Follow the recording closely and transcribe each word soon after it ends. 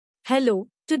Hello,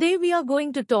 today we are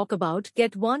going to talk about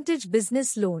Get Vantage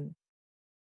Business Loan.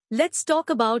 Let's talk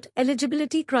about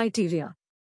eligibility criteria.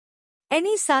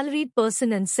 Any salaried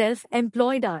person and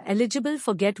self-employed are eligible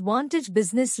for Get Vantage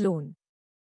Business Loan.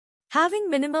 Having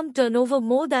minimum turnover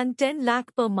more than 10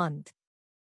 lakh per month.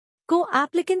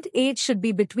 Co-applicant age should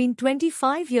be between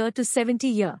 25 year to 70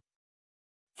 year.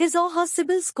 His or her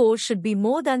CIBIL score should be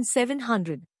more than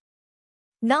 700.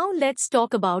 Now let's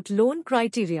talk about loan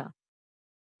criteria.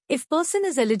 If person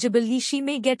is eligible, she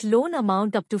may get loan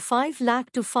amount up to 5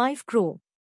 lakh to 5 crore.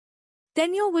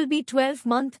 Tenure will be 12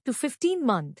 month to 15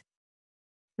 month.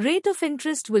 Rate of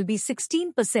interest will be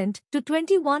 16% to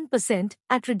 21%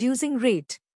 at reducing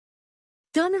rate.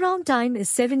 Turnaround time is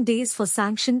 7 days for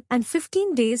sanction and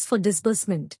 15 days for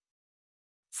disbursement.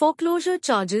 Foreclosure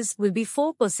charges will be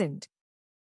 4%.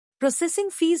 Processing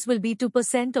fees will be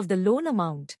 2% of the loan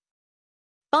amount.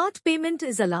 Part payment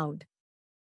is allowed.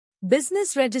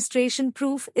 Business registration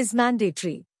proof is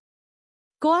mandatory.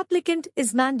 Co-applicant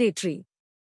is mandatory.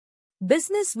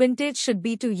 Business vintage should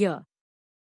be 2 year.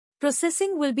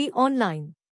 Processing will be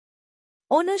online.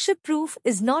 Ownership proof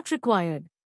is not required.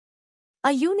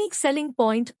 A unique selling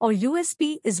point or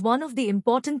USP is one of the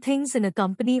important things in a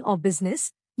company or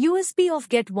business. USP of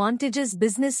Get Vantage's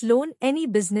business loan: any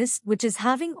business which is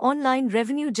having online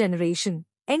revenue generation,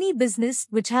 any business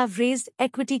which have raised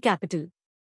equity capital.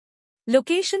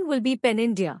 Location will be Pen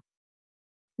India.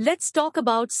 Let's talk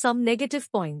about some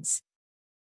negative points.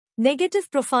 Negative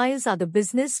profiles are the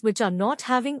business which are not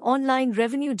having online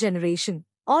revenue generation,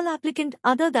 all applicant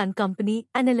other than company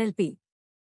and LLP.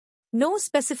 No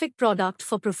specific product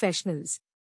for professionals.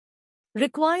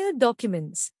 Required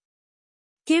documents.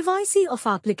 KYC of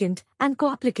applicant and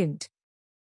co-applicant.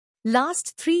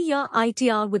 Last 3-year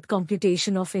ITR with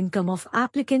computation of income of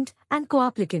applicant and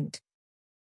co-applicant.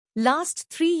 Last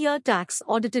 3-year tax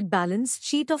audited balance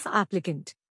sheet of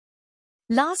applicant.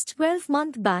 Last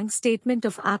 12-month bank statement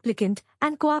of applicant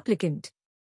and co-applicant.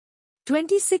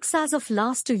 26 as of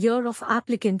last year of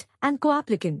applicant and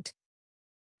co-applicant.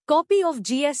 Copy of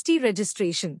GST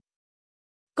registration.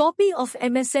 Copy of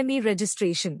MSME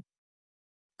registration.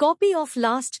 Copy of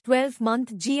last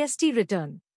 12-month GST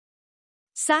return.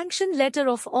 Sanction letter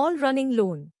of all running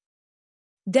loan.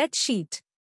 Debt sheet.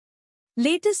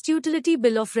 Latest utility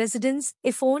bill of residence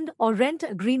if owned or rent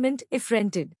agreement if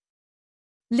rented.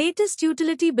 Latest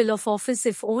utility bill of office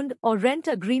if owned or rent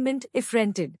agreement if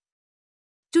rented.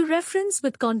 To reference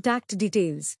with contact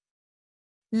details.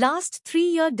 Last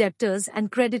 3-year debtors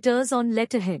and creditors on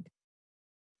letterhead.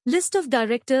 List of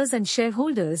directors and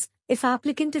shareholders if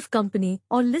applicant if company,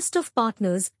 or list of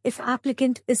partners if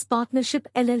applicant is partnership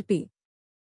LLP.